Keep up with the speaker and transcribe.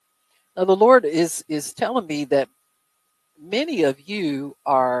Now, the Lord is telling me that many of you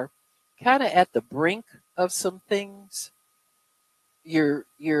are kind of at the brink of some things. You're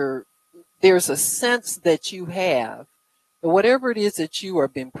there's a sense that you have that whatever it is that you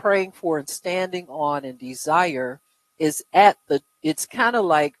have been praying for and standing on and desire is at the it's kind of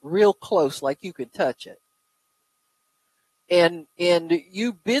like real close, like you can touch it. And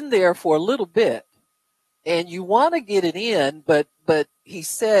you've been there for a little bit and you want to get it in, but he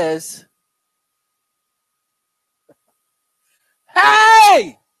says,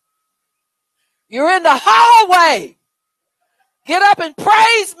 "Hey, you're in the hallway. Get up and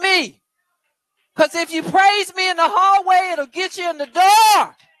praise me. Because if you praise me in the hallway, it'll get you in the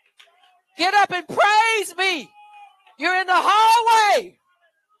door. Get up and praise me. You're in the hallway.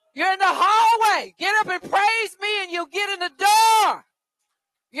 You're in the hallway. Get up and praise me and you'll get in the door.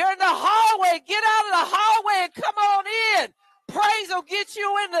 You're in the hallway. Get out of the hallway and come on in. Praise will get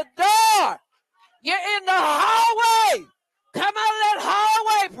you in the door. You're in the hallway. Come out of that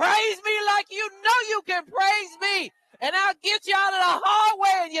hallway. Praise me like you know you can praise me. And I'll get you out of the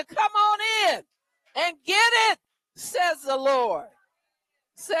hallway and you come on in and get it, says the Lord.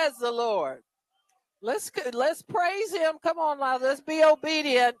 Says the Lord. Let's praise him. Come on now. Let's be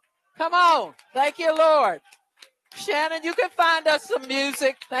obedient. Come on. Thank you, Lord. Shannon, you can find us some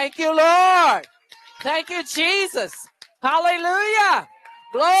music. Thank you, Lord. Thank you, Jesus. Hallelujah.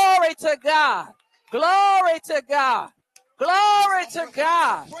 Glory to God. Glory to God. Glory to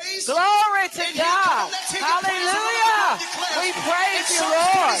God. Glory to God. Hallelujah. We praise you,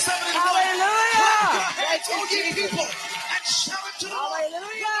 Lord. Hallelujah. Thank you, Jesus.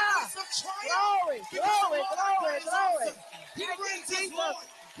 Hallelujah. Glory, glory, glory, glory. Thank you, Jesus.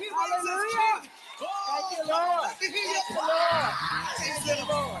 Hallelujah. Thank you, Lord. Thank you, Lord. Thank you,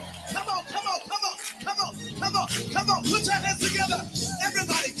 Lord. Come on, come on, come on, come on, come on, come on. Put your hands together.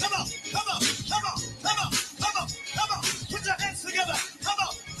 Everybody, come on, come on, come on, come on, come on, come on. Put your hands together. Come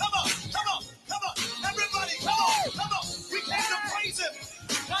on, come on, come on, come on. Everybody, come on, come on. We came to praise him.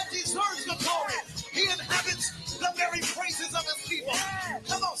 God deserves the glory. He inhabits the very praises of his people.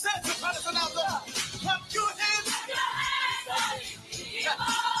 Come on, stand to Patterson out there. Clap your hands.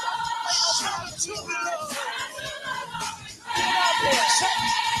 Shout unto the Lord.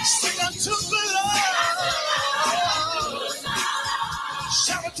 Sing unto the Lord.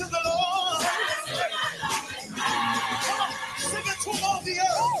 Shout unto the Lord. Come on, sing it to all the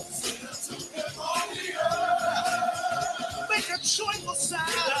earth. Make a joyful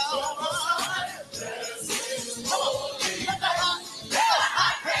sound. Come on, let the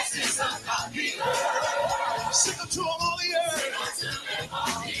high praises of God be heard. Sing it to all the earth.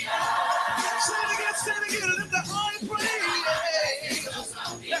 Say it again, let the high praise.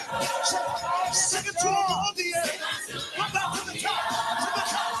 Sing it to all the earth. Come back to the top,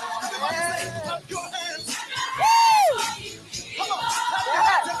 Everybody say, clap your hands. Woo! Come on, clap your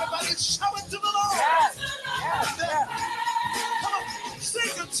hands, everybody. Shout it to the Lord. Come on,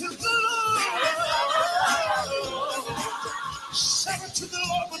 sing it to the Lord. Shout it to the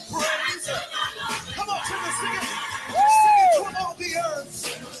Lord with praise. Come on, Timmy, sing it. Sing it to all the earth.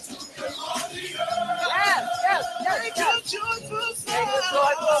 Make a joyful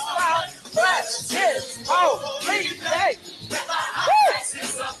sound. Bless his holy name. Sing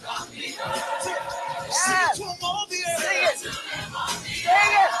it to all the earth. Sing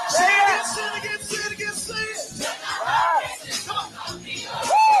it. Sing it. Come on. Here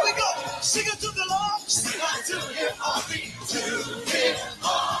we go. Sing it to the Lord. Sing it to him all to him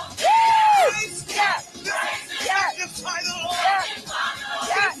all. Praise God. Magnify the Lord.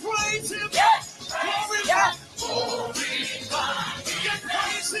 Praise him. Glorify.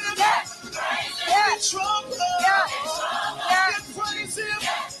 Praise him. Trumpet. Praise him.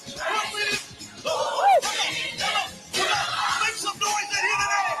 Make some noise in here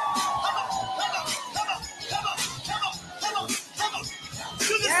today. Come on.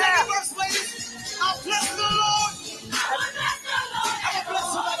 Do the second verse, ladies. I'll bless the Lord. I will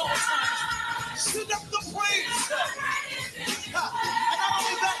bless him at all times. Send up the praise. And not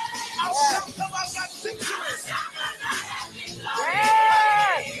only that, I'll shout them I've got victories.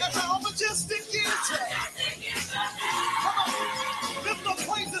 That's how majestic is. Come on. Lift the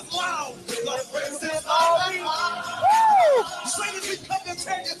praises loud. The praises loud. Satan, we come to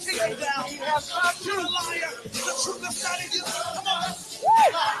tear your kingdom down. You're a liar. The truth is not in you. Come on.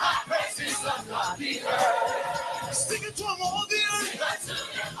 Praises of God be heard. Sing it to him all the earth.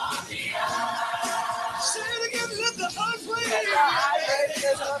 Say it again. Let the earth praise.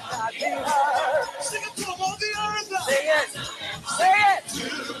 Sing it to him all the earth. Sing it. Say it.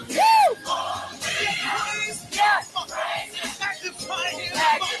 Woo! Praise. Yes. Magnify him.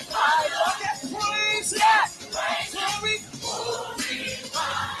 Magnify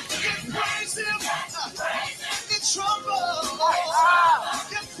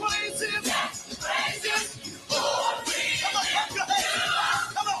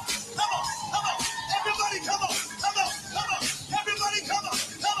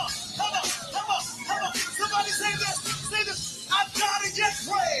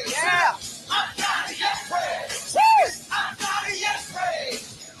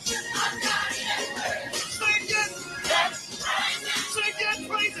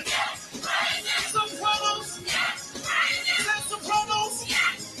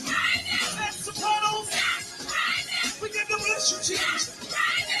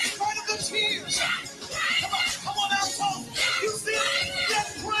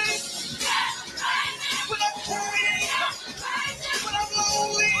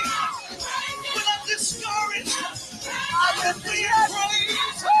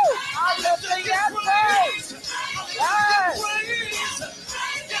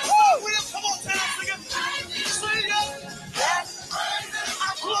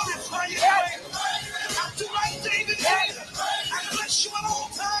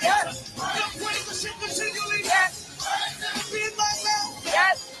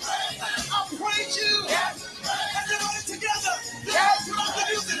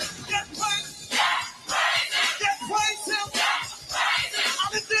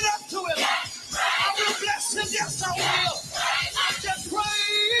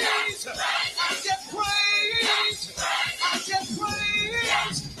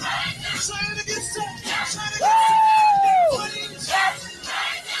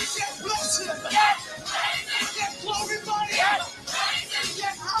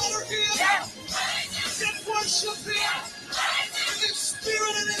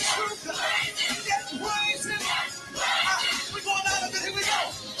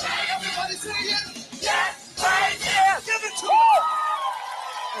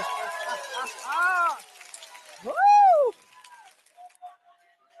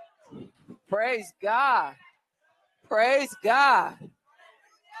Praise God. Praise God.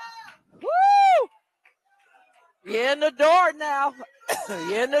 Woo! You're in the door now.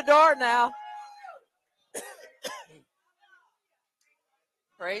 You're in the door now.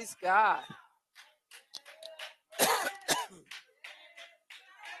 Praise God.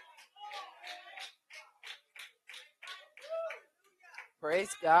 Praise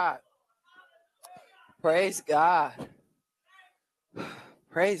God. Praise God.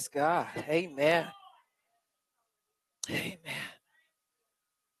 Praise God. Amen. Amen.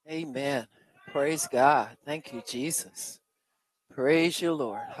 Amen. Praise God. Thank you, Jesus. Praise you,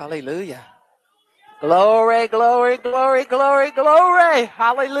 Lord. Hallelujah. Glory, glory, glory, glory, glory.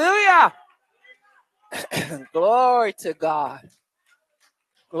 Hallelujah. Glory to God.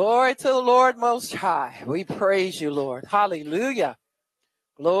 Glory to the Lord Most High. We praise you, Lord. Hallelujah.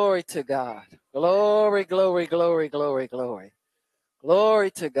 Glory to God. Glory, glory, glory, glory, glory. Glory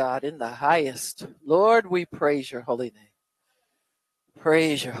to God in the highest. Lord, we praise your holy name.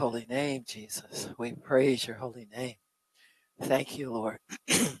 Praise your holy name, Jesus. We praise your holy name. Thank you, Lord.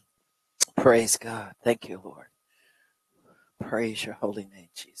 Praise God. Thank you, Lord. Praise your holy name,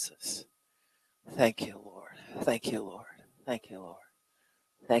 Jesus. Thank you, Lord. Thank you, Lord. Thank you, Lord.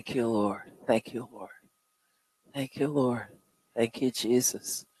 Thank you, Lord. Thank you, Lord. Thank you, Lord. Thank you,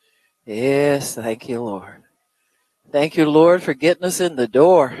 Jesus. Yes, thank you, Lord. Thank you, Lord, for getting us in the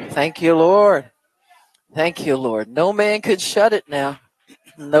door. Thank you, Lord. Thank you, Lord. No man could shut it now.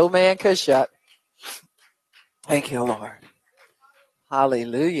 No man could shut. Thank you, Lord.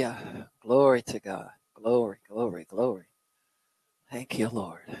 Hallelujah. Glory to God. Glory, glory, glory. Thank you,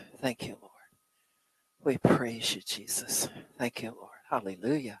 Lord. Thank you, Lord. We praise you, Jesus. Thank you, Lord.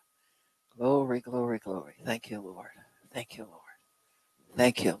 Hallelujah. Glory, glory, glory. Thank you, Lord. Thank you, Lord.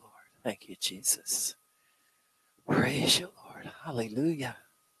 Thank you, Lord. Thank you, Jesus. Praise you, Lord. Hallelujah.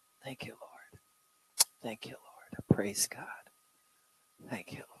 Thank you, Lord. Thank you, Lord. Praise God.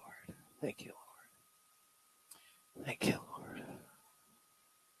 Thank you, Lord. Thank you, Lord. Thank you, Lord.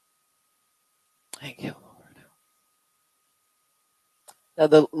 Thank you, Lord. Now,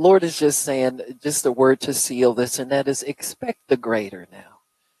 the Lord is just saying, just a word to seal this, and that is expect the greater now.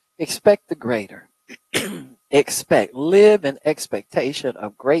 Expect the greater. Expect. Live in expectation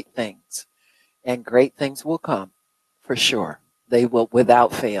of great things, and great things will come for sure. They will,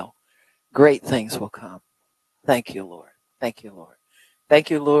 without fail. Great things will come. Thank you, Lord. Thank you, Lord. Thank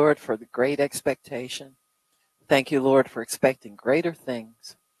you, Lord, for the great expectation. Thank you, Lord, for expecting greater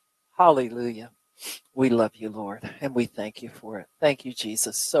things. Hallelujah. We love you, Lord, and we thank you for it. Thank you,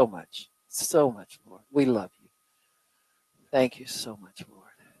 Jesus, so much. So much, Lord. We love you. Thank you so much,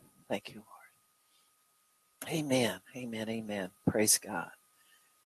 Lord. Thank you, Lord. Amen. Amen. Amen. Praise God.